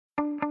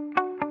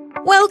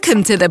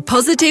Welcome to the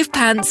Positive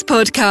Pants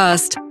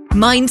Podcast.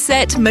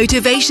 Mindset,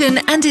 motivation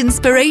and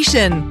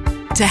inspiration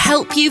to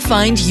help you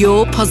find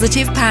your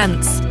positive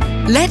pants.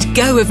 Let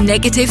go of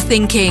negative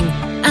thinking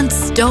and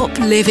stop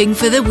living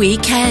for the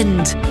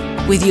weekend.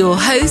 With your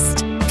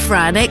host,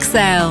 Fran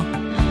Excel.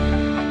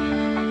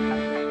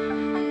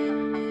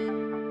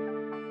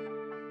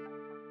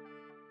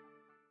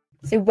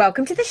 So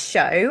welcome to the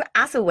show.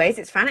 As always,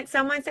 it's Fran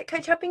Excel Mindset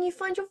Coach, helping you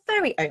find your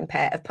very own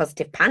pair of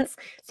positive pants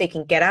so you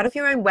can get out of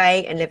your own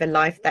way and live a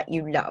life that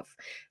you love.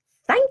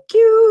 Thank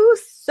you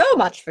so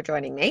much for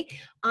joining me.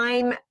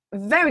 I'm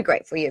very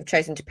grateful you've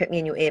chosen to put me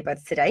in your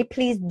earbuds today.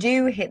 Please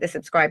do hit the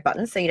subscribe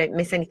button so you don't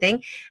miss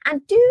anything,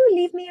 and do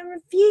leave me a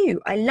review.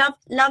 I love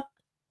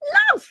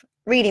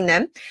reading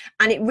them,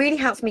 and it really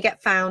helps me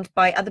get found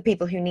by other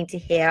people who need to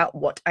hear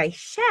what I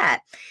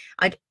share.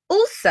 I'd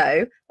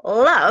also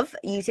love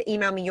you to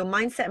email me your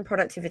mindset and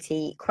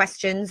productivity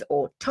questions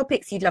or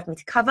topics you'd love me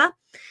to cover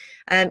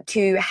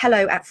to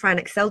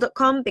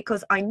hello@franexcel.com,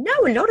 because I know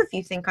a lot of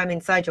you think I'm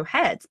inside your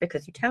heads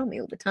because you tell me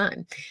all the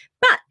time.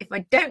 But if I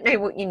don't know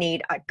what you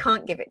need, I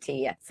can't give it to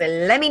you. So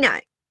let me know.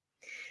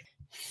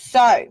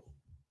 So,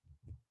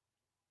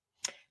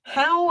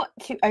 how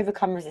to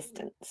overcome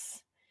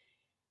resistance.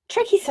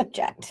 Tricky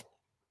subject.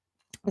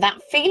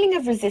 That feeling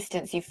of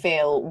resistance you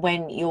feel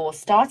when you're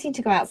starting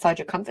to go outside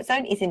your comfort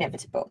zone is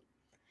inevitable,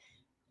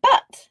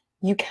 but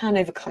you can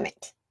overcome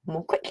it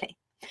more quickly.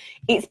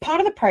 It's part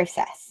of the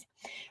process.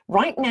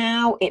 Right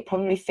now, it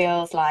probably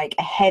feels like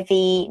a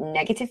heavy,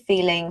 negative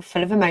feeling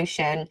full of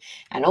emotion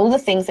and all the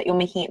things that you're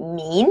making it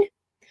mean,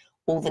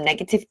 all the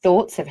negative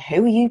thoughts of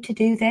who are you to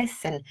do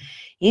this, and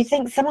you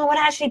think someone would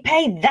actually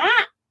pay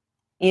that,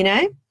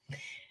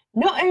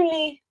 Not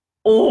only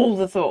all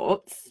the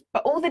thoughts,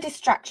 but all the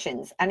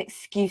distractions and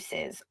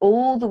excuses,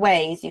 all the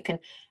ways you can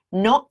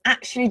not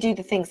actually do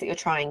the things that you're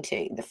trying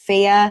to. The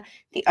fear,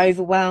 the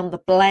overwhelm, the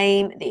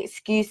blame, the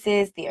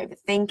excuses, the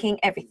overthinking,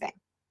 everything.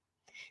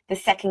 The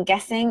second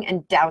guessing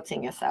and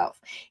doubting yourself.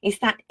 It's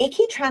that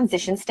icky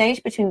transition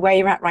stage between where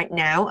you're at right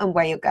now and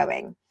where you're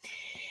going.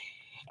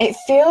 It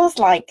feels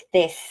like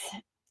this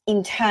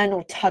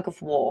internal tug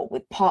of war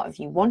with part of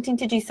you wanting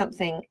to do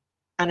something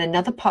and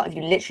another part of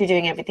you literally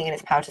doing everything in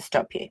its power to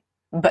stop you.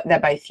 But they're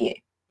both you.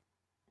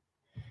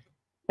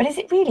 But is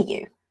it really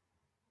you?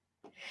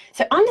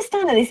 So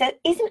understand that this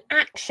isn't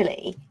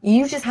actually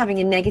you just having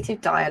a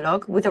negative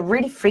dialogue with a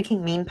really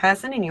freaking mean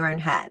person in your own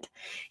head.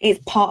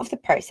 It's part of the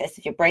process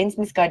of your brain's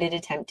misguided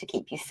attempt to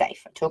keep you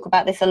safe. I talk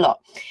about this a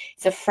lot.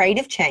 It's afraid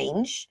of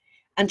change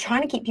and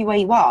trying to keep you where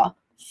you are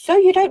so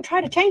you don't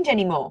try to change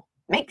anymore.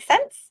 Makes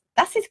sense?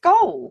 That's its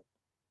goal.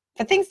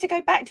 For things to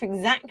go back to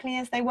exactly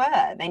as they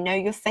were. They know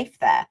you're safe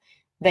there.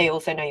 They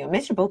also know you're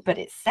miserable, but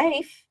it's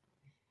safe.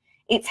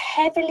 It's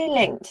heavily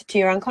linked to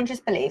your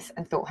unconscious beliefs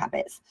and thought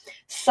habits.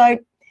 So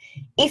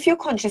if your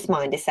conscious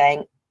mind is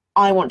saying,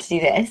 I want to do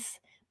this,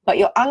 but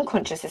your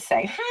unconscious is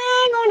saying, hang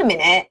on a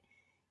minute,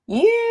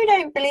 you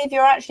don't believe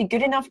you're actually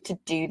good enough to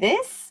do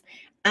this.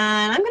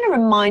 And I'm going to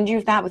remind you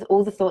of that with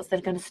all the thoughts that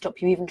are going to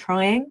stop you even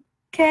trying.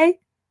 Okay.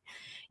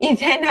 You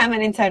then have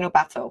an internal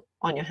battle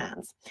on your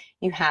hands.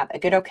 You have a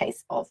good old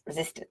case of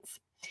resistance.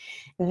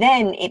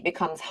 Then it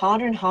becomes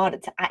harder and harder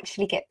to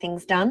actually get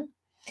things done.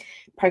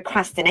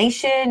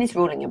 Procrastination is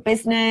ruling your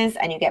business,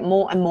 and you get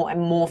more and more and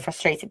more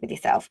frustrated with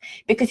yourself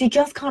because you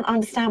just can't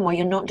understand why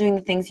you're not doing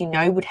the things you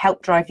know would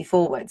help drive you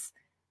forwards.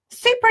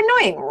 Super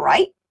annoying,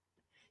 right?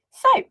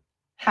 So,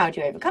 how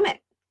do you overcome it?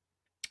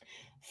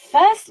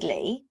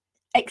 Firstly,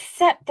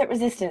 accept that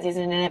resistance is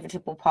an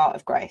inevitable part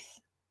of growth.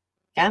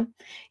 Yeah,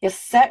 you're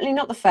certainly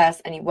not the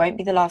first, and you won't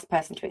be the last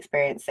person to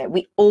experience it.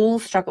 We all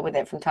struggle with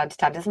it from time to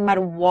time. It doesn't matter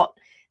what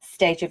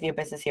stage of your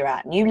business you're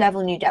at. New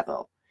level, new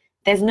devil.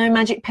 There's no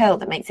magic pill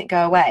that makes it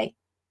go away.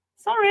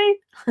 Sorry.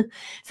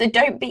 So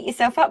don't beat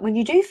yourself up when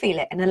you do feel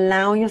it, and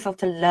allow yourself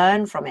to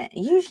learn from it.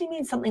 It usually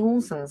means something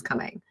awesome is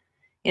coming.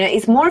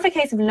 It's more of a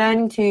case of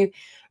learning to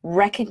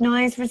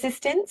recognize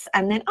resistance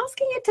and then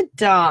asking it to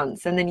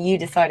dance, and then you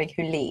deciding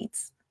who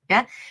leads.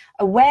 Yeah.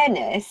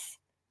 Awareness,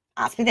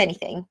 as with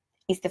anything,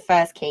 is the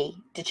first key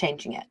to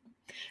changing it.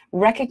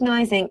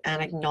 Recognizing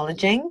and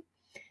acknowledging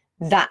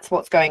that's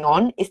what's going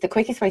on is the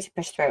quickest way to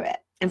push through it.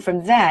 And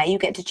from there, you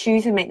get to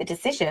choose and make the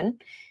decision,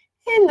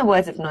 in the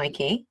words of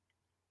Nike,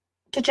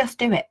 to just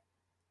do it.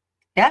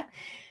 Yeah?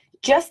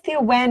 Just the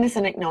awareness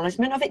and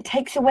acknowledgement of it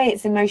takes away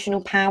its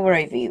emotional power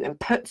over you and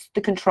puts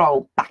the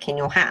control back in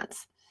your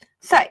hands.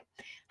 So,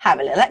 have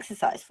a little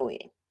exercise for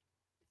you.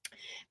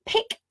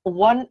 Pick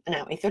one,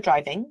 now if you're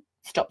driving,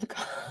 stop the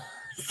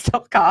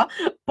car,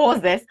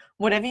 pause this,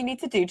 whatever you need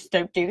to do, just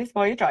don't do this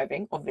while you're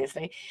driving,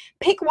 obviously.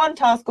 Pick one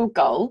task or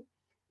goal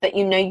that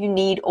you know you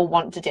need or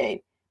want to do,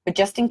 but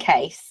just in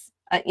case,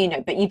 but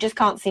you just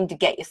can't seem to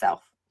get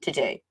yourself to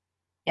do.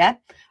 Yeah?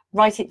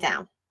 Write it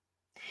down.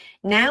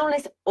 Now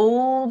list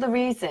all the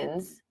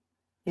reasons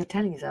you're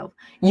telling yourself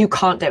you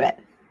can't do it.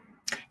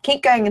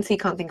 Keep going until you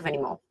can't think of any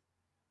more.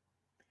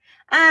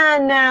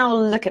 And now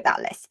look at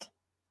that list.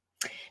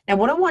 Now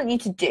what I want you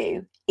to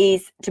do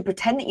is to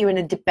pretend that you're in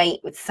a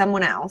debate with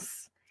someone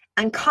else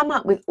and come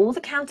up with all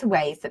the counter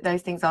ways that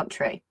those things aren't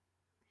true.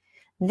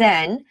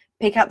 Then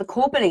pick out the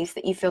core beliefs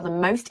that you feel the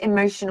most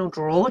emotional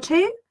draw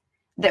to,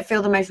 that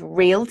feel the most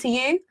real to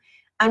you,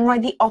 and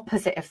write the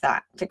opposite of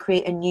that to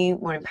create a new,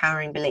 more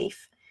empowering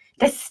belief.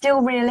 They're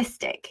still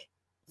realistic,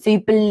 so you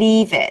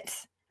believe it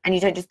and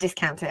you don't just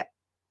discount it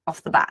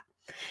off the bat.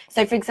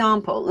 So for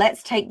example,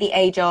 let's take the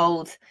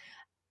age-old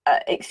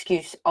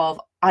excuse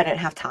of I don't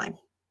have time.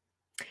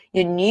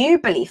 Your new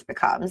belief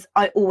becomes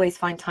I always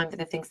find time for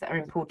the things that are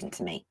important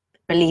to me.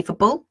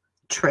 Believable,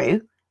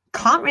 true,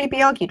 can't really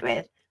be argued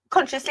with,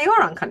 consciously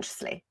or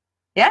unconsciously.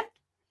 Yeah?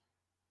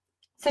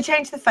 So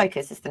change the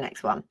focus is the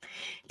next one.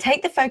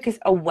 Take the focus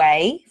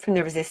away from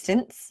the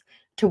resistance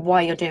to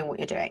why you're doing what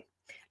you're doing.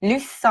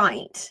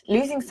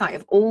 Losing sight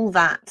of all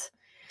that,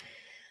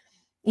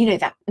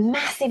 that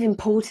massive,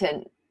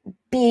 important,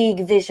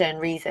 big vision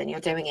reason you're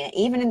doing it,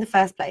 even in the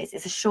first place,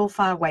 is a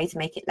surefire way to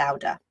make it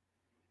louder.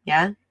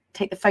 Yeah?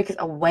 Take the focus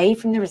away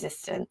from the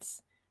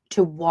resistance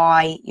to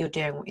why you're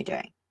doing what you're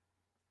doing.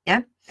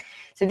 Yeah?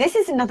 So this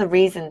is another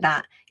reason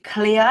that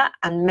clear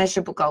and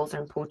measurable goals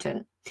are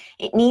important.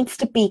 It needs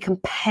to be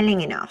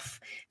compelling enough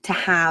to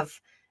have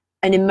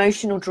an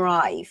emotional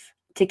drive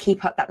to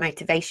keep up that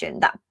motivation,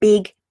 that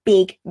big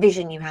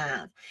vision you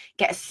have.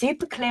 Get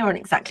super clear on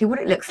exactly what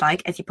it looks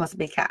like as you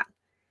possibly can.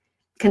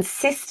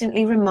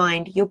 Consistently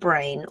remind your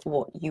brain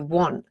what you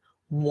want,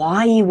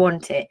 why you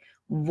want it,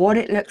 what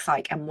it looks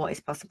like, and what is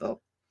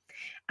possible.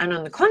 And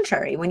on the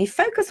contrary, when you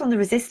focus on the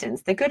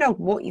resistance, the good old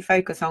what you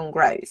focus on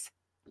grows,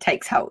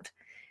 takes hold.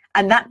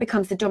 And that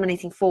becomes the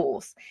dominating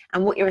force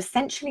and what you're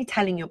essentially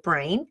telling your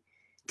brain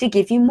to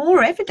give you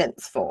more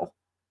evidence for.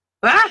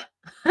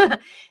 So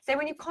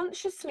when you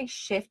consciously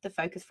shift the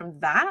focus from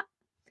that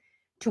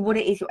to what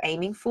it is you're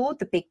aiming for,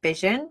 the big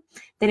vision,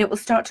 then it will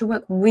start to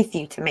work with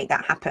you to make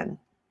that happen.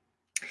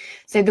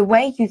 So the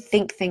way you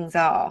think things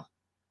are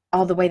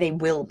the way they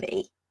will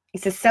be.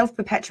 It's a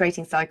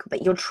self-perpetuating cycle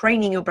that you're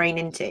training your brain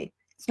into.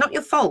 It's not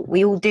your fault.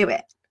 We all do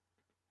it.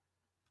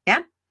 Yeah?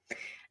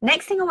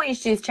 Next thing I want you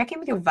to do is check in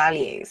with your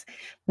values.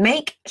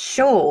 Make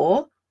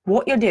sure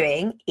what you're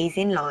doing is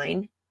in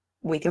line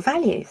with your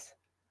values.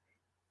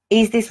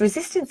 Is this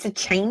resistance to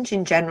change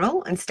in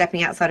general and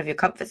stepping outside of your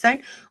comfort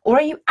zone? Or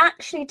are you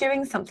actually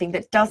doing something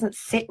that doesn't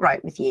sit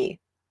right with you?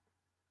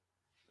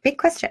 Big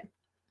question.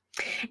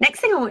 Next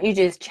thing I want you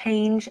to do is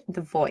change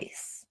the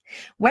voice.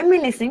 When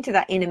we're listening to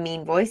that inner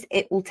mean voice,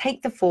 it will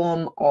take the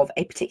form of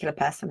a particular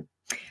person.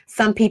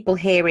 Some people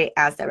hear it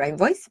as their own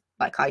voice,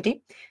 like I do.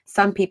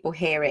 Some people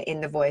hear it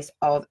in the voice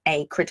of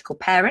a critical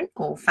parent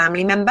or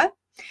family member.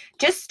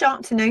 Just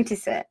start to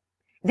notice it.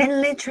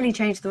 Then literally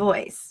change the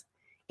voice.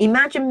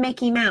 Imagine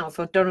Mickey Mouse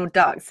or Donald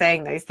Duck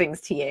saying those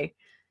things to you.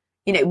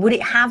 Would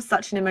it have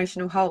such an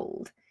emotional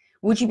hold?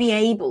 Would you be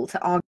able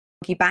to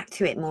argue back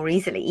to it more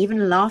easily,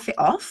 even laugh it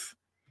off?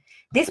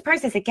 This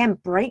process, again,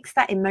 breaks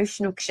that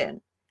emotional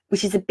action,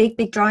 which is a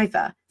big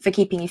driver for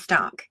keeping you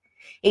stuck.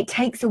 It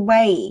takes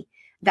away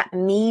that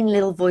mean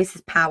little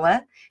voice's power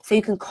so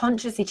you can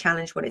consciously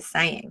challenge what it's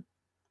saying.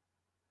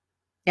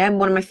 Yeah, and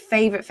one of my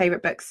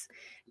favorite books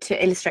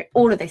to illustrate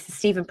all of this is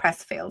Stephen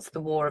Pressfield's The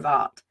War of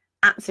Art.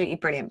 Absolutely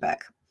brilliant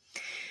book,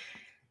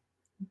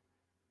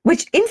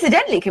 which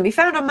incidentally can be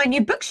found on my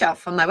new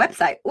bookshelf on my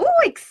website. Oh,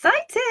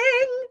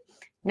 exciting!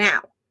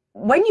 Now,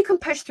 when you can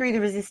push through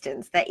the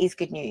resistance, there is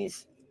good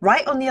news.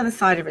 Right on the other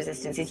side of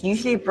resistance is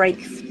usually a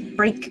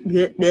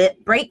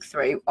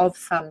breakthrough of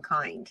some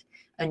kind.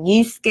 A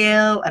new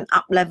skill, an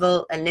up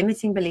level, a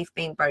limiting belief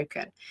being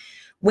broken.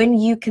 When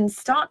you can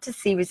start to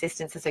see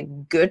resistance as a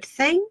good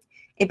thing,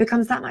 it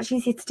becomes that much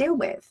easier to deal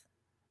with.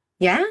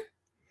 Yeah?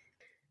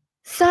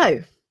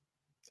 So,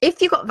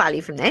 if you got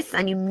value from this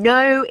and you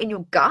know in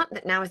your gut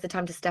that now is the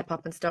time to step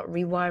up and start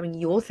rewiring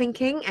your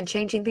thinking and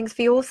changing things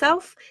for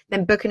yourself,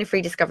 then book in a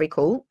free discovery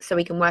call so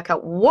we can work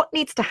out what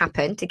needs to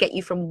happen to get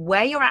you from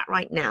where you're at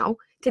right now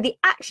to the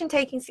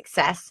action-taking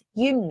success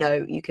you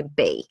know you can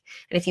be.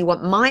 And if you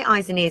want my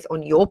eyes and ears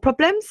on your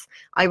problems,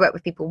 I work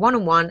with people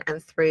one-on-one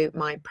and through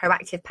my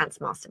Proactive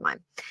Pants Mastermind.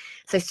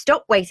 So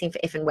stop waiting for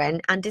if and when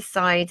and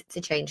decide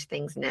to change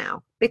things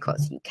now,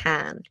 because you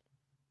can.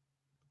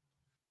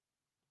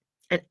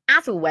 And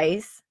as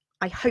always,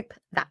 I hope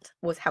that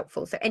was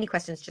helpful. So any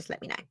questions, just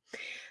let me know.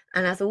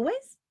 And as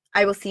always,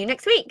 I will see you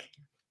next week.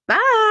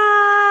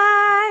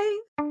 Bye.